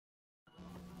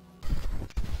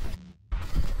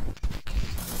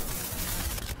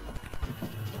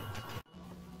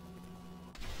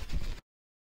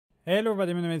Hello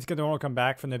everybody, my name is Kid and welcome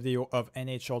back from the video of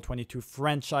NHL 22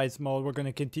 franchise mode. We're going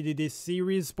to continue this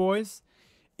series, boys.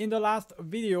 In the last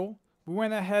video, we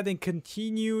went ahead and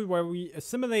continued where we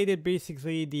simulated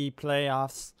basically the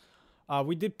playoffs.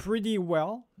 We did pretty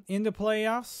well in the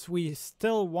playoffs. We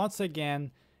still once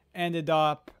again ended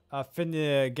up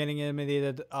getting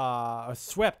eliminated,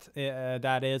 swept,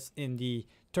 that is, in the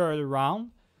third round.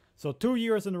 So 2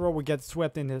 years in a row we get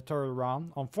swept in the third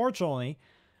round, unfortunately.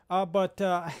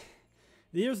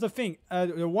 Here's the thing.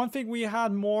 The one thing we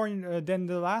had more than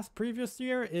the last previous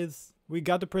year is we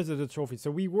got the President Trophy.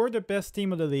 So we were the best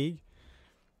team of the league.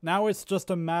 Now it's just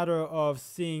a matter of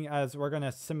seeing, as we're going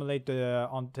to simulate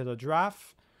onto the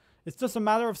draft. It's just a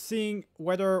matter of seeing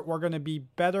whether we're going to be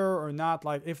better or not.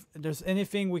 Like if there's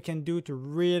anything we can do to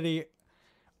really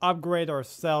upgrade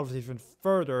ourselves even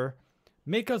further.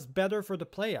 Make us better for the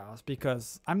playoffs,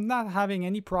 because I'm not having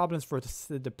any problems for the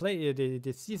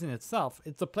season itself.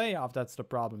 It's the playoff that's the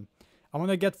problem. I want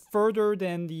to get further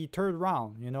than the third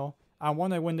round, you know. I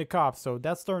want to win the cup, so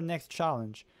that's our next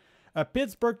challenge.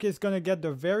 Pittsburgh is going to get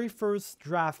the very first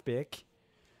draft pick.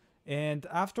 And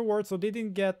afterwards, so they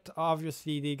didn't get,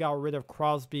 obviously, they got rid of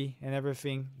Crosby and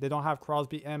everything. They don't have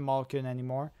Crosby and Malkin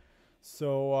anymore.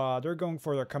 So they're going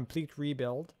for a complete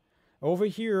rebuild. Over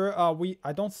here,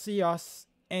 I don't see us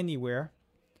anywhere.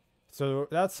 So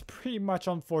that's pretty much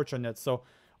unfortunate. So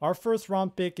our first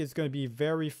round pick is going to be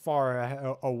very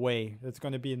far away. It's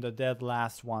going to be in the dead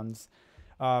last ones.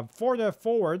 For the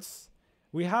forwards,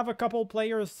 we have a couple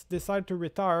players decide to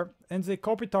retire. Enze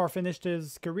Kopitar finished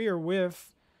his career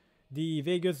with the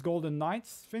Vegas Golden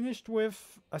Knights. Finished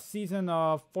with a season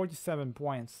of 47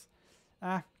 points.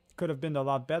 Could have been a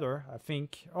lot better, I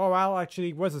think. Oh, well, actually,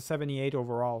 it was a 78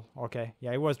 overall. Okay,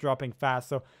 yeah, it was dropping fast.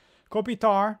 So,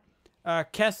 Kopitar,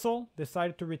 Kessel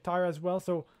decided to retire as well.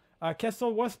 So,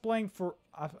 Kessel was playing for,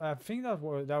 I think that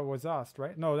was us,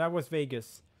 right? No, that was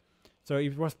Vegas. So, he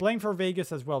was playing for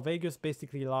Vegas as well. Vegas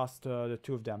basically lost the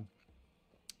two of them.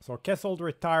 So, Kessel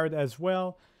retired as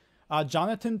well.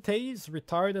 Jonathan Toews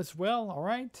retired as well, all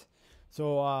right?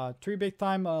 So, three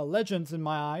big-time legends in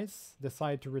my eyes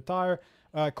decided to retire.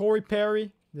 Corey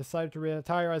Perry decided to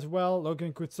retire as well.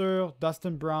 Logan Couture,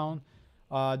 Dustin Brown,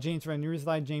 James Van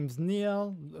Riemsdyk, James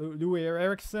Neal, Louis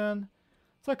Eriksson.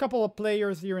 So a couple of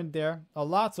players here and there.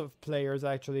 Lots of players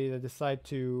actually that decide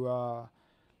to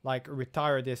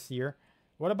retire this year.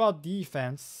 What about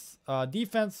defense?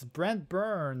 Defense, Brent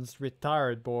Burns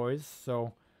retired, boys.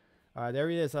 So there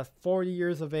he is at 40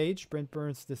 years of age. Brent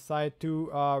Burns decided to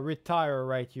retire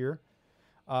right here.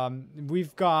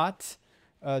 We've got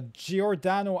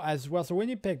Giordano as well. So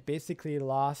Winnipeg basically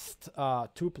lost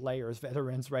two players,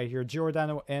 veterans right here.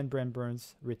 Giordano and Brent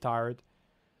Burns retired.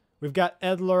 We've got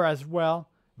Edler as well,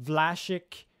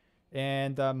 Vlasic,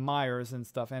 and Myers and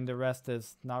stuff. And the rest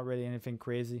is not really anything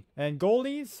crazy. And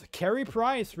goalies, Carey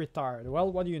Price retired.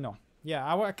 Well, what do you know? Yeah,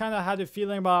 I kind of had a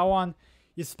feeling about that one.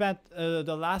 He spent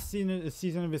the last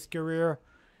season of his career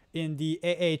in the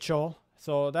AHL.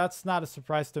 So that's not a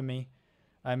surprise to me.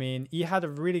 I mean, he had a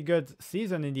really good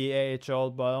season in the AHL,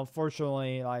 but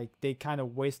unfortunately, like, they kind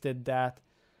of wasted that.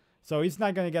 So he's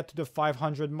not going to get to the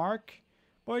 500 mark,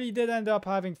 but he did end up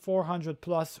having 400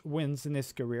 plus wins in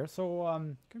his career.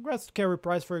 So congrats to Carey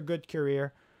Price for a good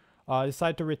career.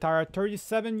 Decided to retire at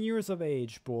 37 years of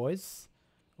age, boys.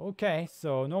 Okay,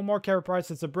 so no more Carey Price.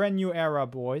 It's a brand new era,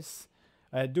 boys.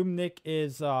 Dumnik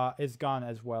is gone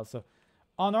as well. So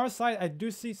on our side, I do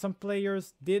see some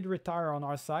players did retire on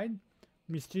our side.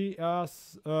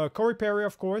 Corey Perry,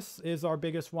 of course, is our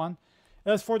biggest one.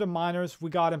 As for the minors, we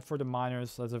got him for the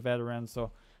minors as a veteran.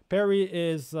 So Perry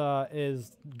is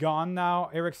gone now.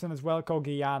 Eriksson as well.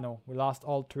 Cogliano. We lost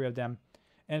all three of them.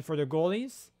 And for the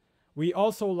goalies, we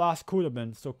also lost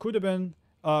Kudabin. So Kudabin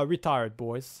retired,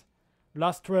 boys.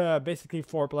 Lost basically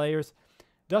four players.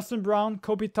 Dustin Brown,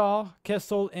 Kopitar,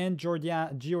 Kessel, and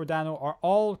Giordano are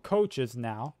all coaches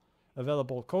now.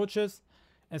 Available coaches.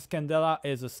 And Scandella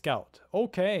is a scout.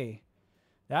 Okay.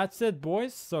 That's it,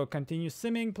 boys. So continue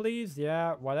simming, please.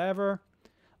 Yeah, whatever.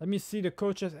 Let me see the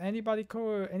coaches. Any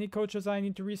coaches I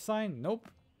need to resign? Nope.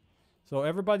 So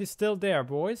everybody's still there,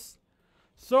 boys.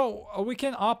 So we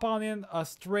can hop on in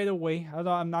straight away.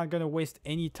 I'm not going to waste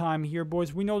any time here,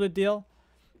 boys. We know the deal.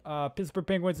 Pittsburgh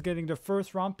Penguins getting the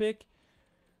first round pick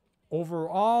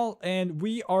overall, and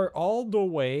we are all the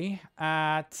way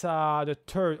at the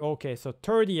third. Okay, so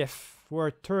 30th. We're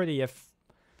 30th.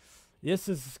 This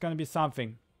is going to be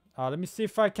something. Let me see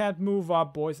if I can't move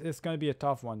up, boys. It's going to be a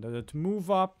tough one. To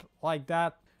move up like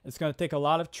that, it's going to take a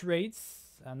lot of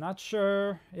trades. I'm not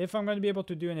sure if I'm going to be able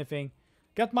to do anything.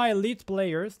 Got my elite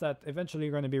players that eventually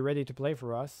are going to be ready to play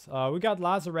for us. We got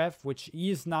Lazarev, which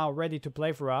is now ready to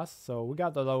play for us. So we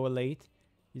got the low elite.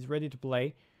 He's ready to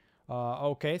play.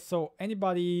 Okay, so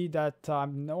anybody that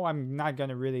no, I'm not going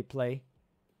to really play.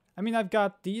 I mean, I've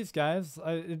got these guys.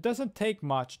 It doesn't take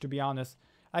much, to be honest.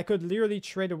 I could literally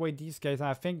trade away these guys, and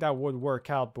I think that would work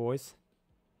out, boys.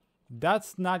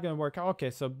 That's not going to work out. Okay,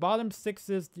 so bottom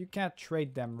sixes, you can't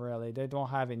trade them, really. They don't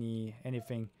have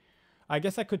anything. I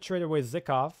guess I could trade away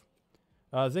Zykov.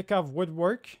 Zykov would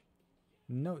work.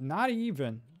 No, not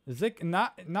even.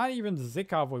 Not even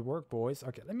Zykov would work, boys.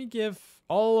 Okay, let me give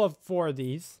all of 4 of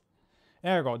these.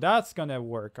 There we go. That's going to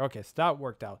work. Okay, so that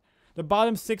worked out. The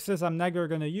bottom sixes I'm never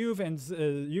going to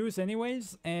use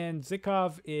anyways. And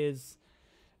Zykov is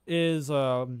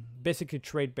basically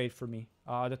trade bait for me.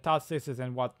 The top sixes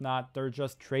and whatnot, they're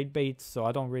just trade baits, so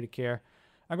I don't really care.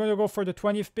 I'm going to go for the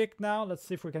 20th pick now. Let's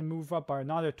see if we can move up by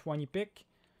another 20 pick.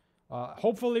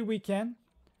 Hopefully we can.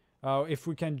 If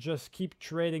we can just keep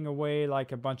trading away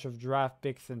like a bunch of draft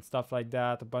picks and stuff like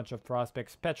that, a bunch of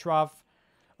prospects. Petrov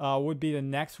would be the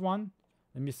next one.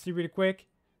 Let me see really quick.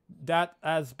 That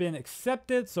has been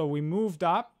accepted, so we moved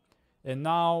up. And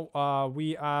now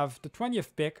we have the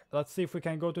 20th pick. Let's see if we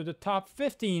can go to the top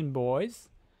 15, boys.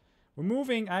 We're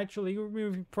moving, actually, we're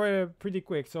moving pretty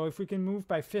quick. So if we can move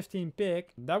by 15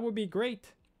 pick, that would be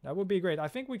great. That would be great. I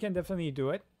think we can definitely do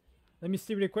it. Let me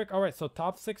see really quick. All right, so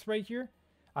top 6 right here.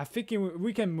 I think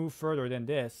we can move further than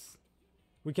this.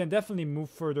 We can definitely move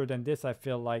further than this, I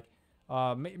feel like.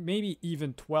 Maybe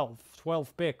even 12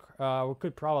 pick. We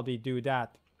could probably do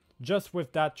that. Just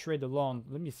with that trade alone.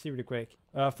 Let me see really quick.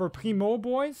 For Primo,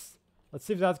 boys, let's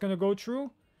see if that's going to go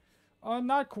through.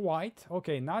 Not quite.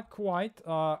 Okay, not quite.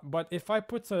 But if I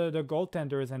put the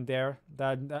goaltenders in there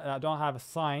that I don't have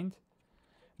assigned,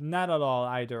 not at all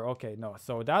either. Okay, no.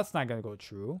 So that's not going to go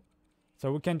through.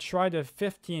 So we can try the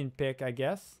 15 pick, I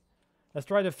guess. Let's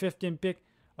try the 15 pick.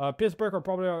 Pittsburgh are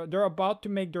probably, they're about to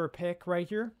make their pick right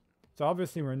here. So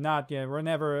obviously we're not, yeah, we're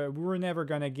never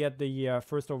gonna get the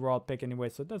first overall pick anyway,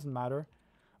 so it doesn't matter.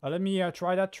 Let me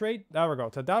try that trade. There we go.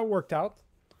 So that worked out.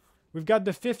 We've got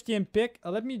the 15th pick.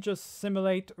 Let me just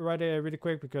simulate really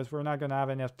quick because we're not gonna have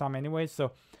enough time anyway.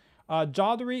 So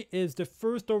Jodry is the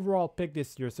first overall pick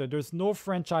this year, so there's no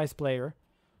franchise player.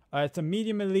 It's a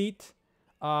medium elite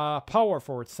power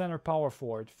forward, center power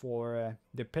forward for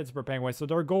the Pittsburgh Penguins. So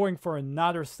they're going for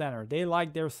another center. They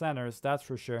like their centers, that's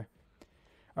for sure.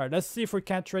 All right, let's see if we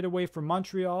can't trade away from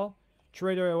Montreal.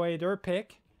 Trade away their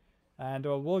pick. And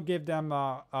we'll give them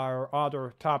our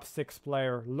other top 6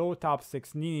 player, low top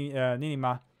 6,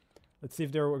 Ninima. Let's see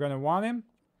if they're going to want him.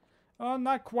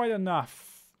 Not quite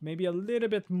enough. Maybe a little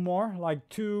bit more, like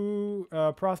 2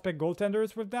 prospect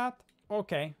goaltenders with that.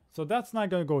 Okay, so that's not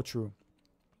going to go through.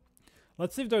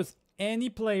 Let's see if there's any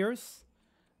players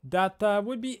that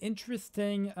would be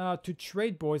interesting to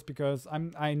trade, boys, because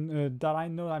I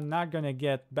know I'm not gonna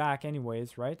get back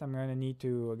anyways, right? I'm gonna need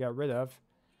to get rid of.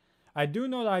 I do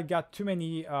know that I got too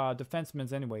many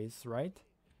defensemen anyways, right?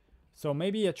 So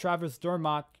maybe a Travis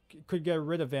Dermott could get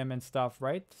rid of him and stuff,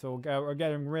 right? So we're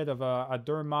getting rid of a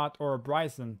Dermott or a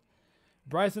Bryson.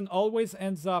 Bryson always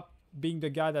ends up being the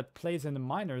guy that plays in the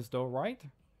minors, though, right?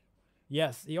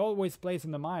 Yes, he always plays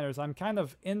in the minors. I'm kind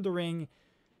of hindering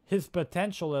his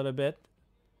potential a little bit.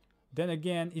 Then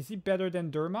again, is he better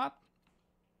than Dermott?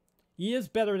 He is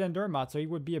better than Dermott, so he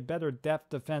would be a better depth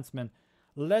defenseman.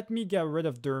 Let me get rid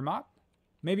of Dermott.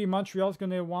 Maybe Montreal's going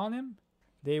to want him.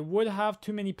 They would have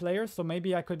too many players, so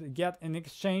maybe I could get an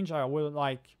exchange. I would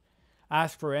like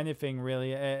ask for anything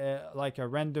really, like a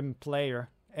random player,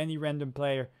 any random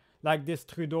player, like this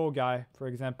Trudeau guy, for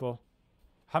example.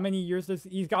 How many years does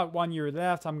he's got 1 year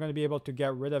left? I'm going to be able to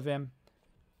get rid of him.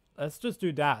 Let's just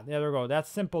do that. There we go. That's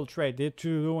simple trade. Did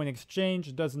Trudeau in exchange?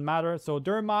 It doesn't matter. So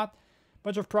Dermott,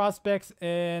 bunch of prospects,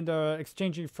 and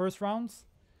exchanging first rounds.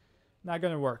 Not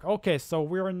going to work. Okay, so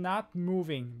we're not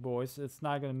moving, boys. It's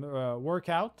not going to work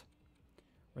out.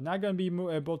 We're not going to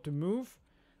be able to move.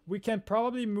 We can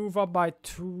probably move up by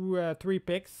 3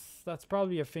 picks. That's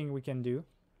probably a thing we can do.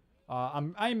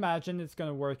 I imagine it's going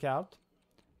to work out.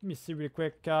 Let me see real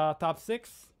quick. Top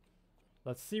 6.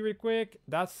 Let's see real quick.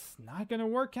 That's not going to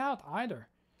work out either.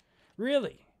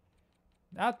 Really?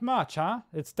 That much, huh?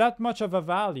 It's that much of a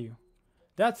value.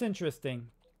 That's interesting.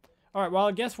 All right, well,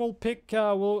 I guess we'll pick,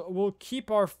 we'll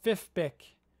keep our 5th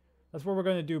pick. That's what we're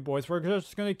going to do, boys. We're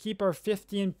just going to keep our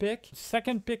 15th pick.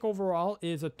 2nd pick overall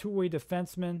is a 2-way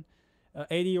defenseman,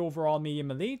 80 overall medium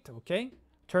elite, okay?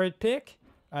 3rd pick,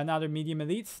 another medium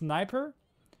elite sniper,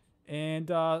 and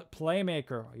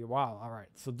playmaker. Wow, all right.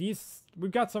 So these, we've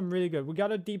got some really good. We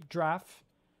got a deep draft.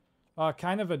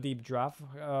 Kind of a deep draft,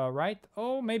 right?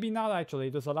 Oh, maybe not actually.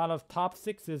 There's a lot of top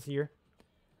sixes here.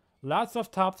 Lots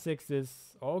of top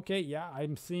sixes. Okay, yeah,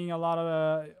 I'm seeing a lot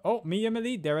of... oh, medium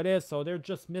elite. There it is. So they're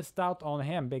just missed out on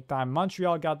him big time.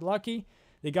 Montreal got lucky.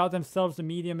 They got themselves a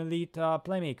medium elite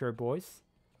playmaker, boys.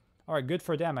 All right, good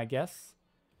for them, I guess.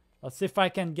 Let's see if I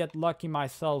can get lucky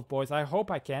myself, boys. I hope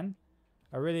I can.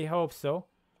 I really hope so.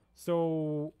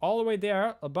 So, all the way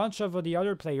there, a bunch of the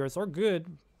other players are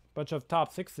good. Bunch of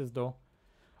top sixes, though.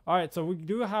 All right, so we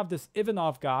do have this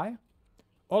Ivanov guy.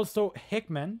 Also,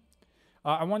 Hickman.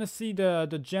 I want to see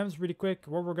the gems really quick,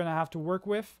 what we're going to have to work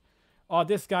with.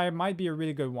 This guy might be a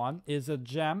really good one. Is a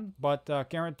gem, but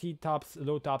guaranteed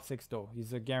low top 6, though.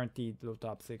 He's a guaranteed low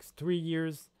top 6. 3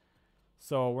 years.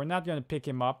 So, we're not going to pick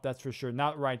him up, that's for sure.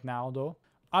 Not right now, though.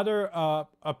 Other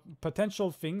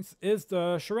potential things is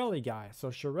the Chiarelli guy. So,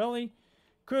 Chiarelli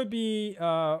could be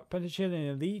potentially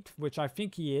an elite, which I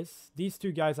think he is. These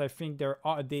two guys, I think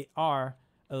they are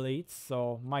elites,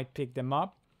 so might pick them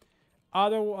up.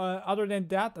 Other than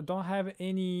that, I don't have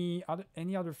any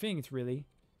other things really.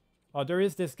 There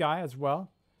is this guy as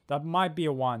well. That might be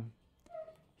a one.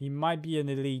 He might be an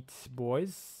elite,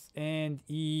 boys. And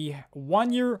he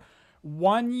 1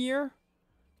 year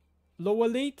low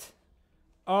elite.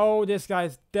 Oh, this guy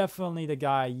is definitely the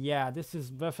guy. Yeah, this is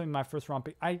definitely my first round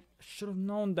pick. I should have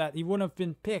known that he wouldn't have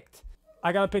been picked.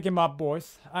 I gotta pick him up,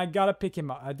 boys. I gotta pick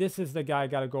him up. This is the guy I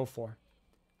gotta go for.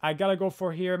 I gotta go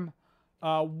for him.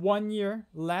 1 year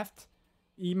left.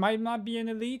 He might not be an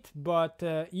elite, but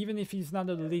even if he's not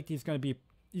an elite, he's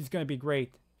gonna be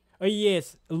great. He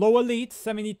is low elite,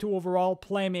 72 overall,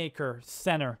 playmaker,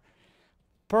 center.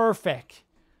 Perfect.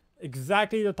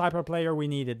 Exactly the type of player we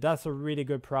needed. That's a really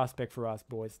good prospect for us,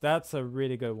 boys. That's a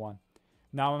really good one.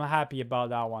 Now I'm happy about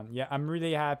that one. Yeah, I'm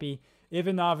really happy.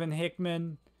 Ivanov and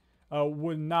Hickman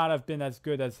would not have been as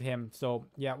good as him. So,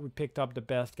 yeah, we picked up the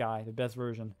best guy, the best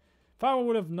version. If I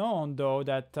would have known, though,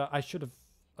 that I should have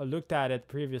looked at it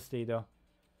previously, though.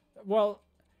 Well,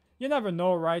 you never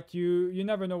know, right? You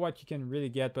never know what you can really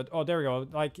get. But, oh, there we go.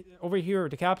 Like, over here,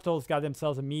 the Capitals got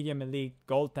themselves a medium elite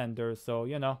goaltender. So,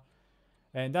 you know.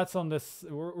 And that's on this,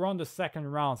 we're on the second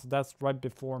round, so that's right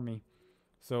before me.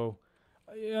 So,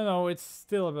 you know, it's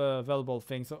still a available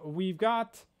thing. So we've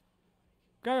got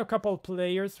a couple of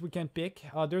players we can pick.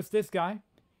 There's this guy.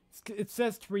 It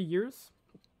says 3 years.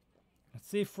 Let's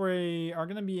see if we are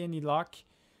going to be any luck.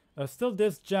 Still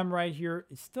this gem right here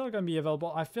is still going to be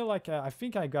available. I feel like, I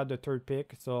think I got the third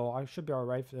pick, so I should be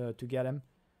alright to get him.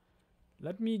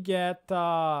 Let me get,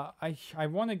 I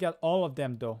want to get all of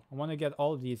them though. I want to get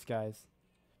all of these guys.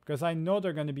 Because I know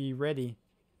they're going to be ready.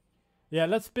 Yeah,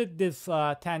 let's pick this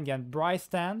Tan again. Bryce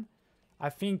Tan. I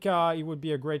think he would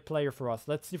be a great player for us.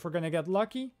 Let's see if we're going to get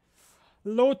lucky.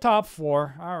 Low top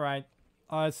 4. All right.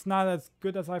 It's not as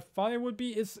good as I thought it would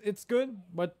be. It's good,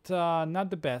 but not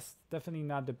the best. Definitely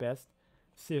not the best.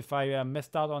 See if I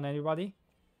missed out on anybody.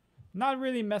 Not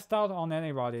really messed out on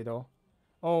anybody, though.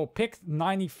 Oh, pick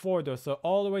 94, though. So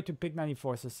all the way to pick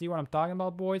 94. So see what I'm talking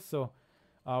about, boys? So...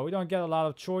 we don't get a lot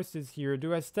of choices here.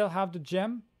 Do I still have the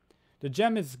gem? The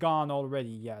gem is gone already.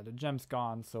 Yeah, the gem's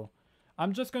gone. So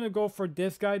I'm just going to go for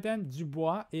this guy then.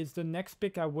 Dubois is the next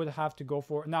pick I would have to go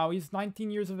for. Now, he's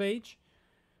 19 years of age.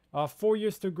 4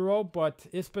 years to grow, but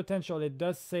his potential, it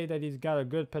does say that he's got a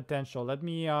good potential. Let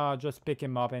me just pick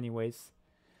him up anyways.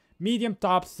 Medium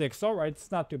top 6. All right,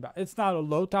 it's not too bad. It's not a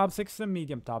low top 6, it's a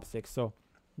medium top 6. So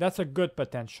that's a good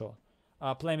potential.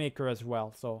 Playmaker as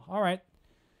well. So, all right.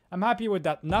 I'm happy with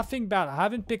that. Nothing bad. I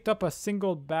haven't picked up a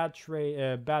single bad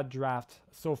draft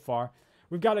so far.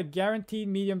 We've got a guaranteed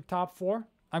medium top 4.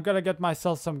 I'm going to get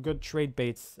myself some good trade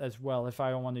baits as well if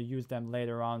I want to use them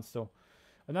later on. So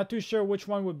I'm not too sure which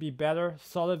one would be better.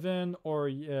 Sullivan or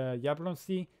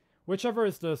Yablonski. Whichever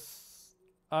is the...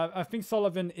 I think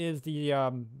Sullivan is the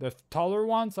taller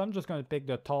one. So I'm just going to pick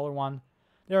the taller one.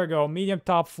 There we go. Medium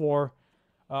top 4.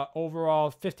 Overall,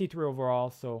 53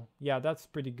 overall. So yeah, that's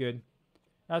pretty good.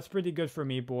 That's pretty good for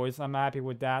me, boys. I'm happy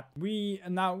with that.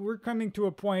 Now we're coming to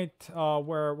a point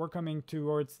where we're coming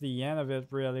towards the end of it,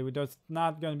 really. There's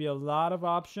not going to be a lot of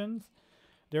options.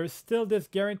 There's still this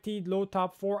guaranteed low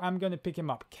top 4. I'm going to pick him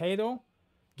up. Cato,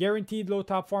 guaranteed low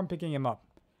top 4. I'm picking him up.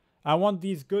 I want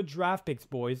these good draft picks,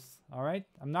 boys. All right?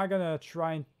 I'm not going to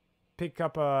try and pick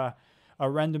up a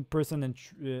random person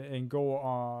and go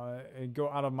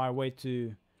out of my way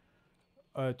to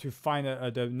find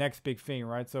the next big thing,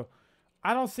 right? So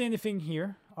I don't see anything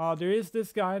here. There is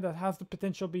this guy that has the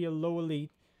potential to be a low elite.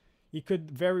 He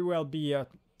could very well be a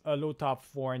low top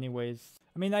 4 anyways.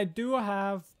 I mean, I do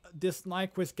have this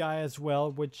Nyquist guy as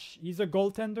well, which he's a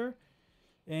goaltender.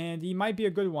 And he might be a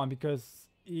good one because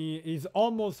he's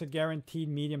almost a guaranteed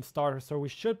medium starter, so we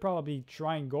should probably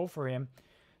try and go for him.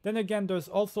 Then again, there's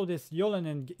also this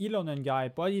Ilonen guy,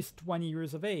 but he's 20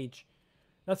 years of age.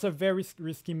 That's a very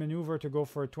risky maneuver to go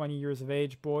for 20 years of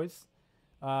age, boys.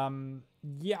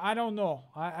 Yeah, I don't know.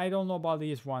 I don't know about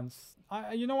these ones.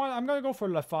 You know what? I'm going to go for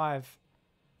Lefebvre.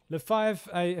 Lefebvre,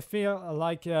 I feel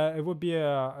like it would be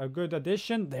a good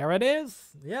addition. There it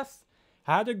is. Yes.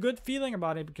 Had a good feeling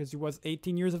about it because he was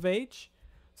 18 years of age.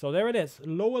 So there it is.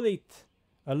 Low elite.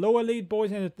 A low elite,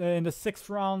 boys, in the 6th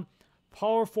round.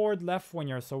 Power forward left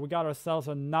winger. So we got ourselves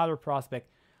another prospect.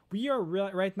 We are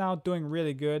right now doing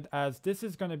really good, as this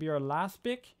is going to be our last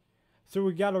pick. So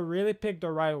we got to really pick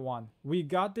the right one. We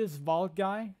got this Vault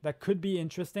guy that could be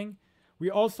interesting.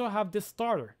 We also have this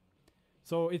starter.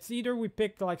 So it's either we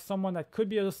pick like someone that could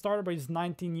be a starter, but he's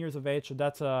 19 years of age. So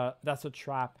that's a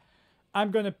trap.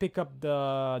 I'm going to pick up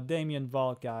the Damien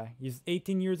Vault guy. He's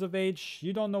 18 years of age.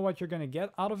 You don't know what you're going to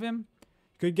get out of him.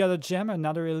 You could get a gem,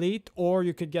 another elite, or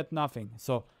you could get nothing.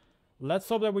 So let's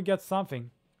hope that we get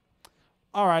something.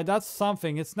 All right, that's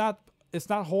something. It's not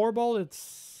horrible.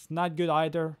 It's not good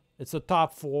either. It's a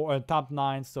top 4, top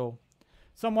 9. So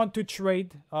someone to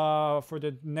trade for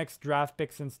the next draft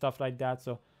picks and stuff like that.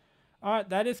 So all right,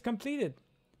 that is completed.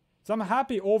 So I'm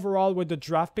happy overall with the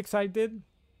draft picks I did.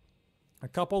 A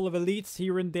couple of elites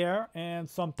here and there, and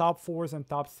some top 4s and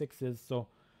top 6s. So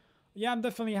yeah, I'm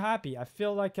definitely happy. I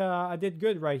feel like I did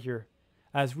good right here,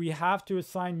 as we have to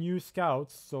assign new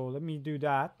scouts. So let me do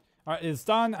that. All right, it's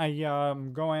done.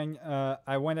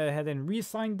 I went ahead and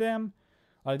re-signed them.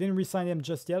 I didn't re-sign them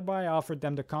just yet, but I offered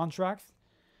them the contracts.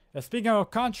 Speaking of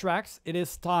contracts, it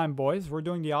is time, boys. We're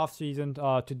doing the off season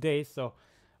today, so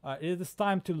it is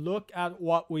time to look at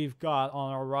what we've got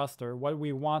on our roster, what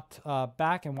we want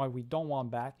back and what we don't want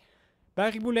back.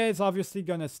 Barry Boulet is obviously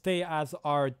going to stay as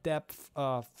our depth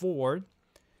forward.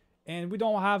 And we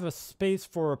don't have a space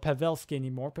for Pavelski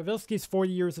anymore. Pavelski is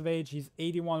 40 years of age. He's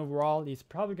 81 overall. He's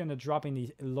probably going to drop in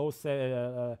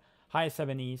the high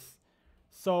 70s.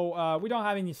 So we don't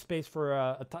have any space for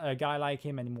a guy like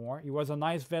him anymore. He was a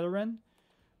nice veteran.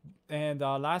 And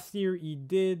last year he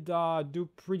did do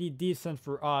pretty decent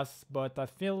for us. But I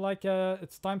feel like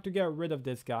it's time to get rid of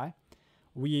this guy.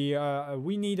 We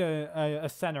need a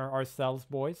center ourselves,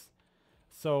 boys.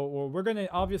 So we're going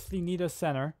to obviously need a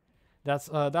center. That's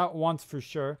that one's for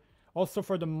sure. Also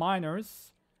for the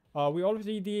minors, we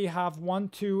already have 1,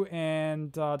 2,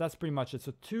 and that's pretty much it.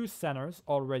 So 2 centers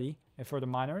already for the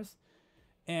minors.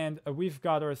 And we've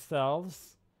got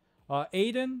ourselves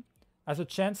Aiden as a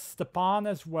chance, Stepan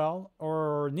as well,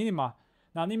 or Ninima.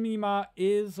 Now Ninima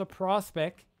is a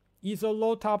prospect. He's a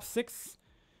low top 6.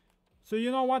 So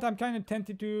you know what? I'm kind of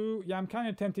tempted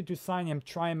to sign him,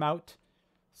 try him out.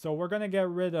 So we're gonna get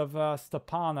rid of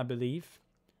Stepan, I believe.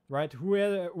 Right,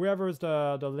 whoever is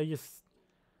the least,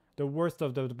 the worst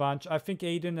of the bunch. I think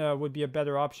Aiden would be a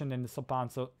better option than Stepan.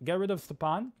 So get rid of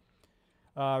Stepan.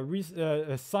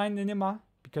 Sign Ninima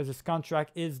because his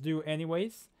contract is due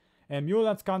anyways. And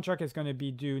Mulan's contract is going to be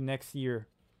due next year.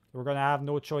 We're going to have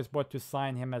no choice but to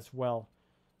sign him as well.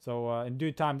 So in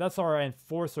due time. That's our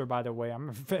enforcer, by the way.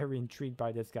 I'm very intrigued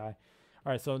by this guy.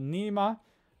 All right, so Ninima,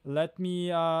 let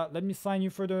me sign you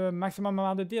for the maximum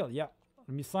amount of deal. Yeah,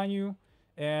 let me sign you.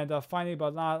 And finally,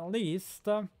 but not least,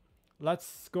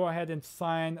 let's go ahead and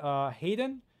sign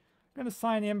Hayden. I'm going to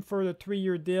sign him for the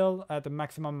 3-year deal at the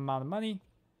maximum amount of money.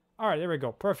 All right, there we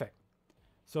go. Perfect.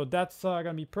 So that's going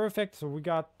to be perfect. So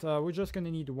we're just going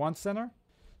to need 1 center.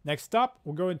 Next up,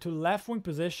 we'll go into left wing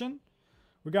position.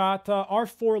 We got our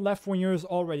 4 left wingers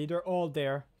already. They're all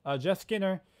there. Jeff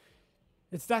Skinner,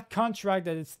 it's that contract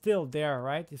that is still there,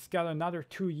 right? He's got another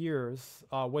 2 years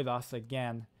with us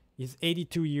again. He's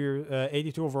 82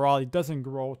 overall. He doesn't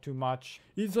grow too much.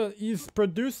 He's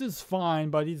produces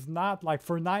fine, but he's not like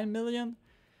for 9 million.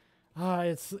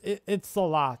 It's a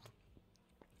lot.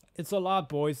 It's a lot,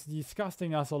 boys. He's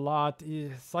costing us a lot.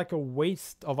 It's like a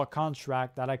waste of a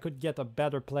contract that I could get a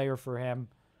better player for him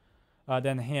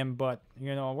than him. But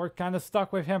you know, we're kind of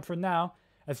stuck with him for now.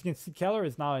 As you can see, Keller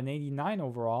is now an 89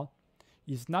 overall.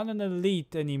 He's not an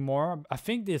elite anymore. I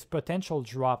think his potential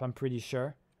drop. I'm pretty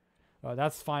sure.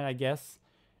 That's fine, I guess.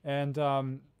 And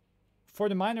for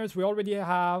the minors, we already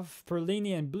have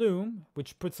Perlini and Bloom,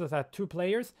 which puts us at 2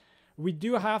 players. We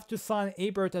do have to sign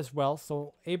Abert as well.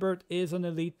 So Abert is an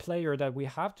elite player that we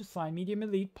have to sign. Medium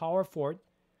elite, power forward.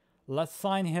 Let's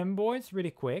sign him, boys,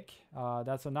 really quick.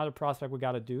 That's another prospect we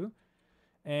got to do.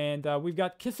 And we've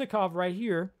got Kisikov right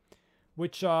here,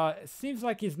 which seems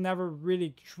like he's never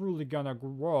really truly going to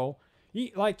grow.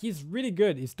 He's really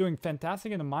good. He's doing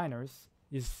fantastic in the minors.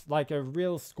 He's like a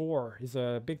real scorer. He's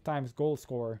a big-time goal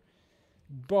scorer.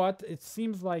 But it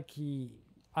seems like he,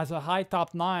 as a high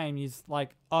top 9, he's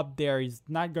like up there. He's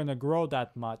not going to grow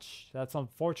that much. That's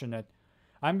unfortunate.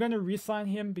 I'm going to re-sign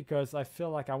him because I feel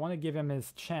like I want to give him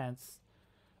his chance.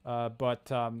 But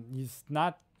he's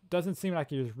not, doesn't seem like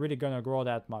he's really going to grow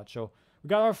that much. So we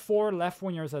got our 4 left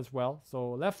wingers as well.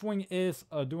 So left wing is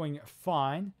doing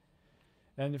fine.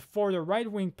 And for the right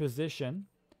wing position,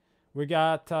 we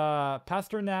got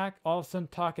Pasternak, Olsen,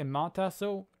 Tuck, and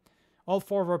Montasso. All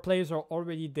 4 of our players are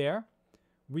already there.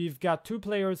 We've got 2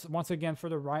 players once again for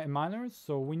the right minors,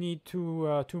 so we need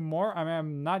two more. I mean,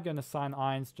 I'm not gonna sign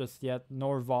Hines just yet,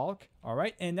 nor Volk. All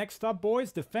right, and next up,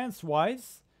 boys,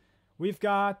 defense-wise, we've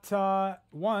got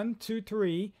 1, 2,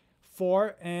 3,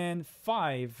 4, and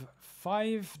 5.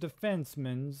 5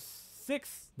 defensemen,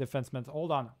 6 defensemen.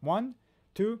 Hold on, 1,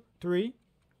 2, 3,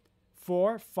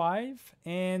 4, 5,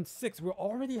 and 6. We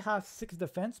already have 6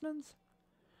 defensemen.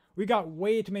 We got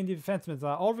way too many defensemen.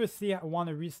 Obviously, I want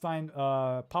to re-sign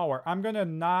Power. I'm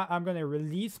gonna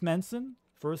release Manson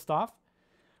first off.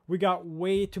 We got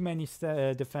way too many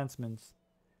defensemen.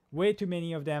 Way too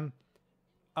many of them.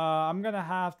 I'm gonna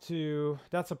have to.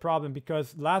 That's a problem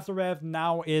because Lazarev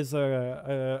now is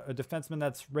a defenseman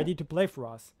that's ready to play for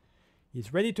us.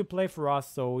 He's ready to play for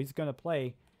us, so he's gonna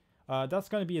play. That's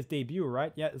gonna be his debut,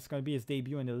 right? Yeah, it's gonna be his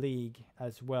debut in the league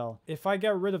as well. If I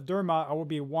get rid of Dermott, I will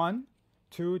be 1,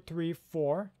 2, 3,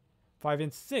 4, 5,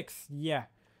 and 6. Yeah.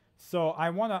 So I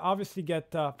want to obviously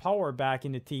get Power back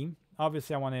in the team.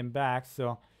 Obviously, I want him back.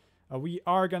 So we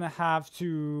are going to have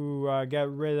to get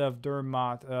rid of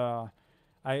Dermott.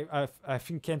 I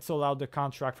think cancel out the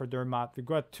contract for Dermott. We've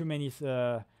got too many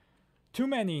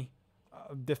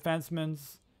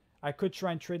defensemen. I could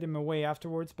try and trade him away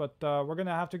afterwards, but we're going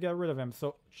to have to get rid of him.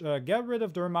 So get rid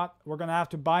of Dermott. We're going to have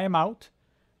to buy him out.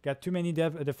 Got too many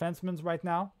defensemen right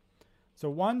now. So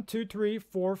 1, 2, 3,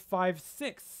 4, 5,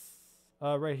 6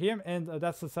 right here, and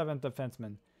that's the 7th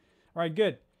defenseman. All right,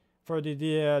 good. For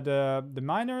the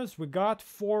minors, we got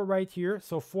 4 right here.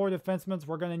 So 4 defensemen.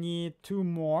 We're gonna need 2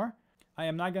 more. I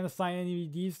am not gonna sign any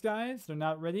of these guys. They're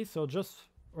not ready. So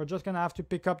we're just gonna have to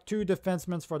pick up 2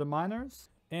 defensemen for the minors.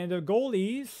 And the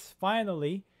goalies,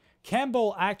 finally,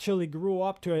 Campbell actually grew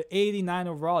up to an 89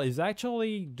 overall. He's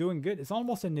actually doing good. It's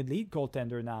almost an elite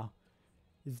goaltender now.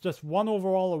 He's just 1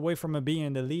 overall away from being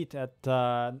an elite at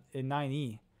in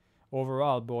 9E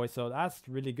overall, boy. So that's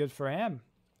really good for him.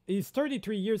 He's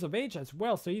 33 years of age as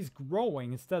well, so he's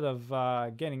growing instead of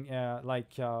getting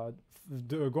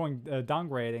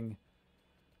downgrading.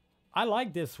 I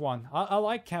like this one. I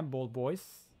like Campbell,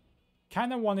 boys.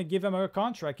 Kind of want to give him a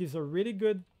contract. He's a really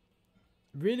good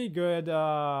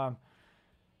goalie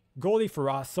for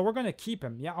us. So we're gonna keep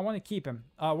him. Yeah, I want to keep him.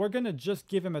 We're gonna just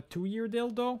give him a 2-year deal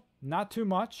though. Not too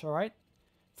much, all right?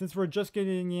 Since we're just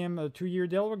getting him a 2-year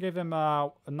deal, we'll give him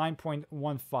a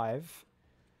 9.15.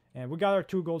 And we got our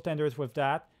 2 goaltenders with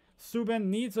that. Subban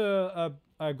needs a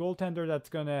goaltender that's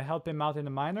going to help him out in the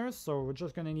minors. So we're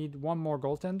just going to need 1 more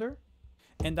goaltender.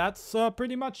 And that's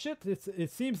pretty much it.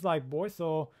 It seems like, boys.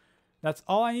 So that's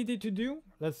all I needed to do.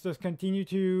 Let's just continue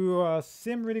to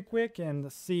sim really quick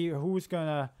and see who's going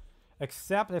to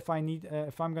accept if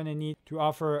I'm going to need to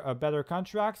offer a better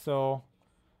contract. So...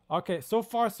 okay, so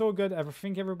far so good. I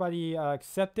think everybody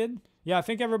accepted. Yeah, I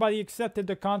think everybody accepted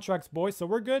the contracts, boys. So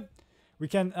we're good. We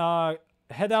can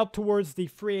head out towards the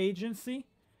free agency.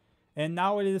 And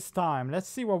now it is time. Let's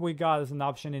see what we got as an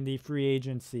option in the free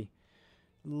agency.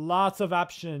 Lots of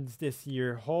options this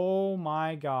year. Oh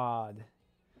my God.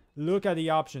 Look at the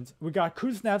options. We got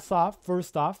Kuznetsov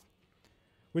first off,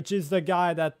 which is the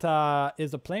guy that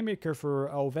is a playmaker for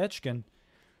Ovechkin.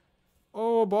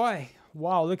 Oh boy.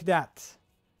 Wow, look at that.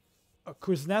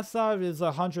 Kuznetsov is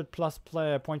a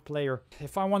 100+ point player.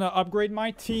 If I want to upgrade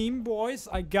my team, boys,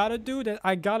 I gotta do that.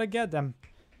 I gotta get them.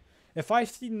 If I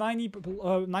see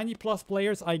 90+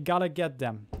 players, I gotta get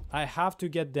them. I have to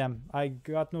get them. I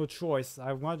got no choice.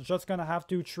 I'm just gonna have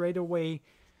to trade away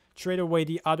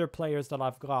the other players that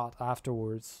I've got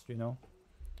afterwards, you know,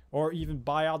 or even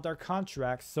buy out their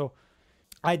contracts. So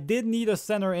I did need a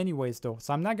center anyways, though.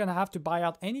 So I'm not gonna have to buy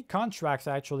out any contracts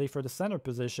actually for the center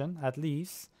position, at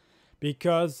least.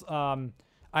 Because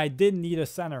I did need a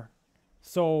center.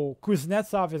 So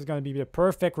Kuznetsov is going to be the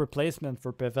perfect replacement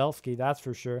for Pavelski, that's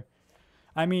for sure.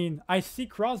 I mean, I see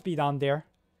Crosby down there.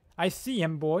 I see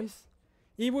him, boys.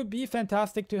 It would be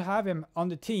fantastic to have him on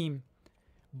the team.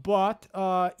 But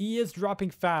he is dropping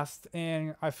fast.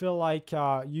 And I feel like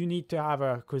you need to have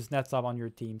a Kuznetsov on your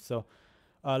team. So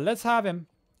let's have him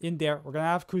in there. We're going to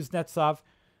have Kuznetsov.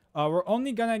 We're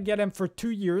only going to get him for 2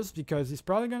 years because he's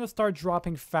probably going to start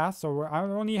dropping fast. So I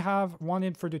only have one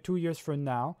in for the 2 years for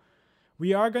now.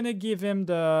 We are going to give him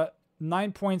the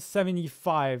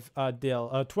 9.75 deal,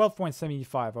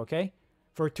 12.75, okay?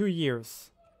 For 2 years.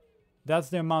 That's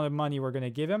the amount of money we're going to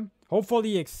give him.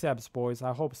 Hopefully he accepts, boys.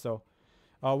 I hope so.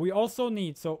 We also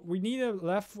need, so we need a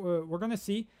left, we're going to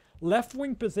see. Left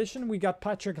wing position, we got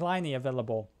Patrick Laine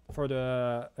available for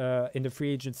the in the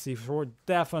free agency. So we're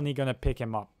definitely going to pick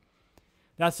him up.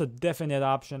 That's a definite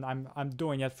option. I'm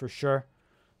doing it for sure.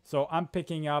 So I'm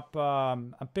picking up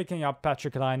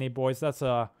Patrick Laine, boys. That's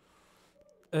a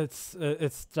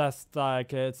it's just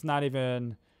like it's not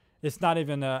even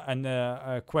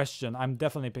a question. I'm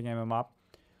definitely picking him up.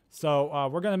 So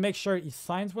we're gonna make sure he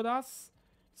signs with us.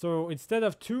 So instead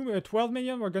of 12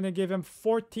 million, we're gonna give him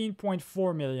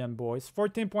 14.4 million, boys.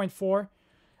 14.4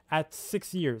 at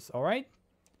 6 years. All right.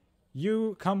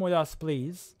 You come with us,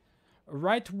 please.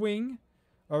 Right wing,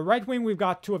 we've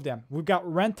got 2 of them. We've got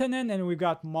Rantanen and we've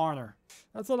got Marner.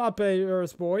 That's a lot of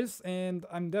players, boys, and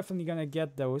I'm definitely gonna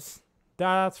get those.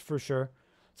 That's for sure.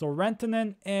 So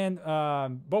Rantanen and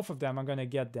both of them, I'm gonna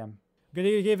get them. I'm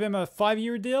gonna give him a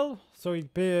 5-year deal, so he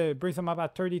brings him up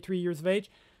at 33 years of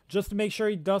age. Just to make sure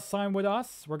he does sign with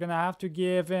us, we're gonna have to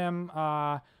give him.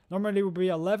 Normally it would be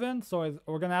 11, so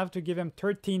we're gonna have to give him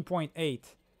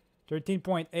 13.8.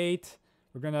 13.8.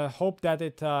 We're gonna hope that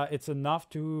it's enough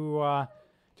to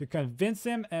convince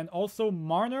him. And also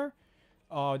Marner,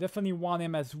 definitely want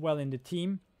him as well in the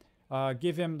team.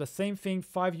 Give him the same thing,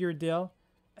 5-year deal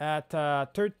at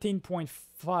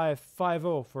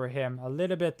 13.550 for him. A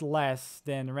little bit less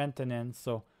than Rantanen.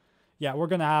 So yeah, we're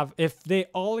gonna have, if they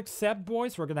all accept,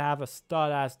 boys, we're gonna have a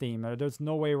stud-ass team. There's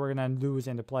no way we're gonna lose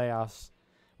in the playoffs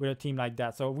with a team like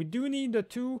that. So we do need the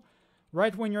 2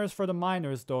 right wingers for the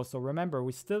minors, though. So remember,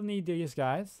 we still need these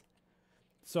guys.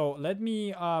 So let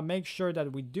me make sure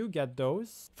that we do get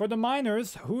those. For the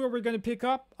minors, who are we going to pick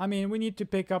up? I mean, we need to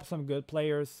pick up some good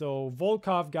players. So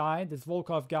Volkov guy, this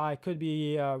Volkov guy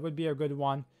would be a good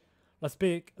one. Let's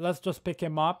just pick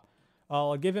him up.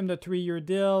 I'll give him the 3-year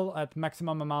deal at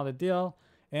maximum amount of deal.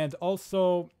 And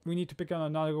also, we need to pick up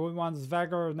another good one.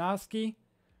 Zvagorovsky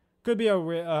could be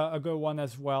a good one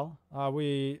as well.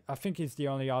 I think he's the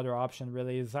only other option,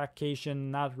 really. Zach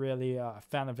Cation, not really a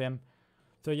fan of him.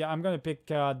 So yeah, I'm going to pick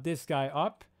this guy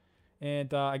up.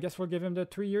 And I guess we'll give him the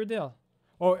 3-year deal.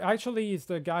 Oh, actually, he's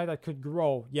the guy that could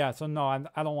grow. Yeah, so no,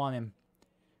 I don't want him.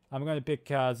 I'm going to pick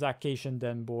Zach Cation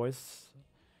then, boys.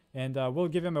 And we'll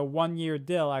give him a 1-year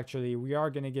deal, actually. We are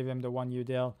going to give him the 1-year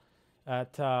deal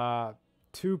at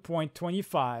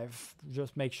 2.25.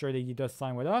 Just make sure that he does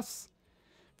sign with us.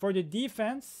 For the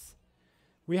defense,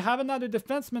 we have another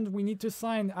defenseman we need to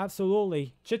sign,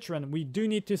 absolutely. Chychrun, we do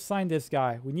need to sign this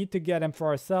guy. We need to get him for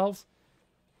ourselves.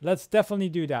 Let's definitely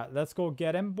do that. Let's go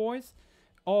get him, boys.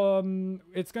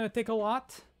 It's going to take a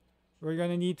lot. We're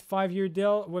going to need 5-year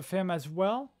deal with him as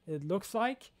well, it looks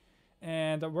like.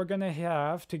 And we're going to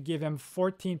have to give him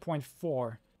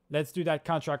 14.4. Let's do that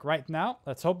contract right now.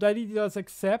 Let's hope that he does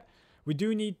accept. We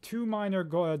do need 2 minor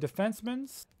defensemen.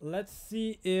 Let's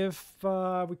see if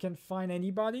we can find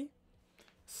anybody.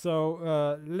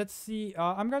 So let's see.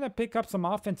 I'm going to pick up some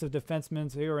offensive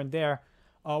defensemen here and there.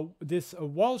 This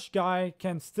Walsh guy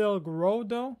can still grow,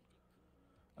 though.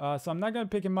 So I'm not going to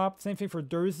pick him up. Same thing for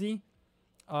Dursey.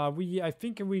 I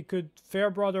think we could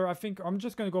Fairbrother. I'm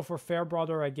just gonna go for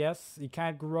Fairbrother, I guess. He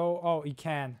can't grow. Oh, he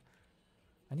can.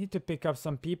 I need to pick up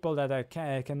some people that I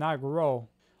cannot grow,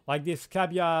 like this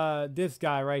this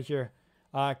guy right here,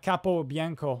 Capo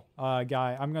Bianco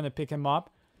guy. I'm gonna pick him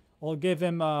up. I'll give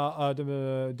him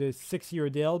the 6-year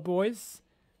deal, boys,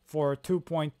 for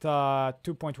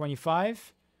 2.25.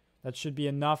 That should be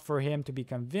enough for him to be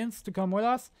convinced to come with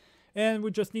us. And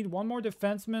we just need 1 more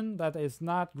defenseman that is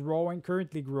not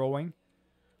currently growing.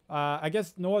 I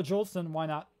guess Noah Jolson, why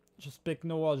not? Just pick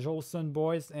Noah Jolson,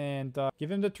 boys, and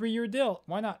give him the 3-year deal.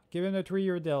 Why not? Give him the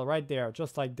 3-year deal right there,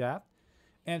 just like that.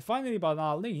 And finally, but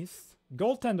not least,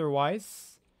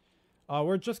 goaltender-wise,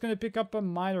 we're just going to pick up a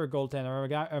minor goaltender,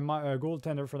 a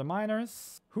goaltender for the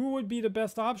minors. Who would be the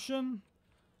best option?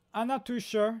 I'm not too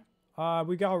sure.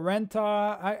 We got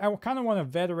Renta. I kind of want a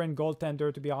veteran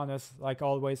goaltender, to be honest, like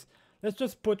always. Let's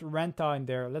just put Renta in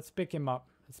there. Let's pick him up.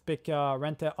 Let's pick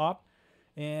Renta up.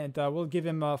 And we'll give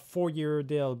him a 4-year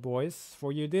deal, boys.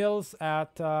 4-year deals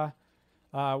at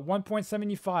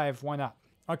 1.75. Why not?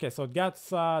 Okay, so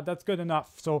that's good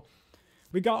enough. So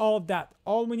we got all of that.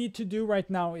 All we need to do right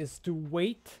now is to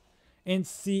wait and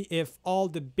see if all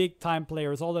the big-time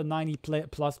players, all the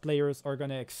 90-plus players are going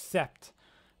to accept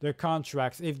their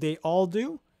contracts. If they all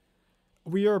do,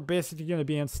 we are basically going to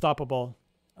be unstoppable.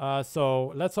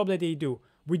 So let's hope that they do.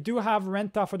 We do have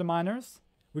Renta for the minors.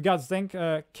 We got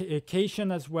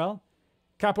Cation as well,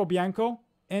 Capobianco,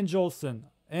 and Jolson.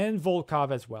 And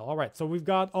Volkov as well. All right, so we've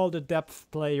got all the depth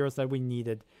players that we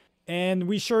needed. And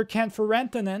we sure can for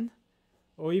Rantanen.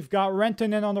 We've got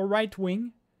Rantanen on the right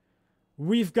wing.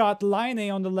 We've got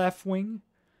Laine on the left wing.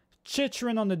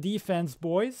 Chychrun on the defense,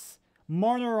 boys.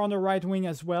 Marner on the right wing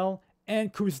as well.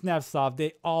 And Kuznetsov,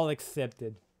 they all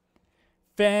accepted.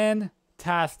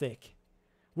 Fantastic.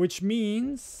 Which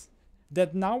means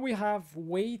that now we have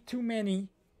way too many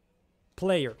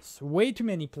players. Way too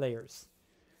many players.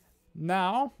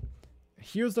 Now,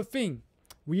 here's the thing.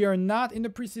 We are not in the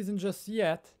preseason just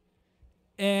yet.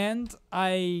 And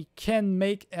I can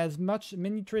make as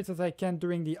many trades as I can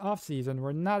during the offseason.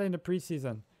 We're not in the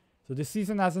preseason. So the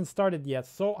season hasn't started yet.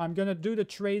 So I'm going to do the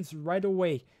trades right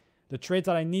away. The trades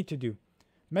that I need to do.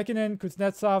 Mekinen,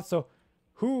 Kuznetsov. So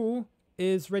who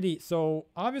is ready? So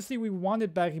obviously we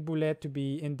wanted Barry Boulet to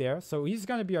be in there. So he's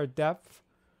going to be our depth.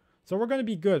 So we're going to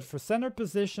be good. For center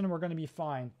position, we're going to be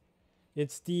fine.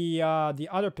 It's the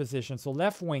other position. So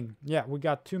left wing. Yeah, we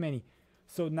got too many.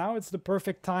 So now it's the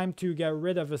perfect time to get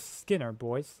rid of a Skinner,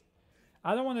 boys.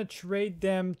 I don't want to trade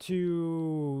them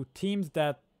to teams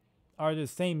that are the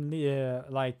same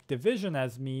like division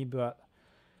as me, but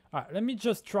all right, let me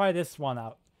just try this one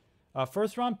out.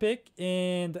 First round pick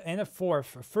and a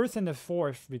first and a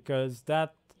fourth, because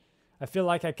that I feel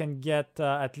like I can get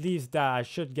at least that. I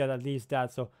should get at least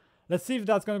that. So let's see if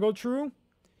that's gonna go through.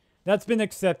 That's been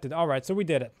accepted. All right, so we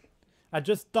did it. I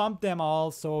just dumped them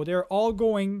all, so they're all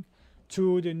going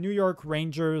to the New York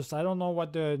Rangers. I don't know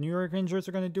what the New York Rangers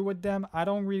are going to do with them. I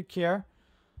don't really care.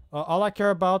 All I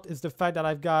care about is the fact that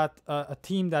I've got a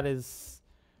team that is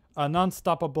an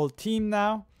unstoppable team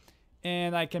now.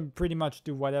 And I can pretty much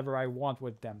do whatever I want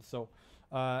with them. So,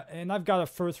 and I've got a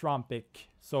first round pick.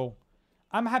 So,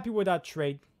 I'm happy with that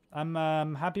trade.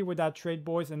 I'm happy with that trade,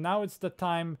 boys. And now it's the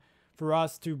time for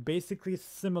us to basically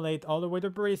simulate all the way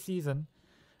to preseason.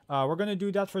 We're going to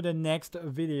do that for the next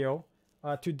video.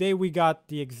 Today we got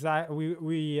the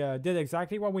we did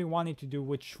exactly what we wanted to do,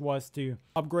 which was to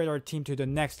upgrade our team to the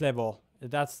next level.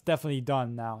 That's definitely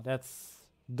done now. That's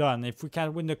done. If we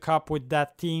can't win the cup with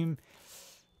that team,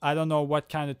 I don't know what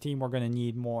kind of team we're gonna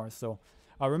need more. So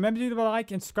remember to leave a like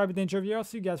and subscribe to the interview. I'll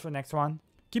see you guys for the next one.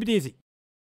 Keep it easy.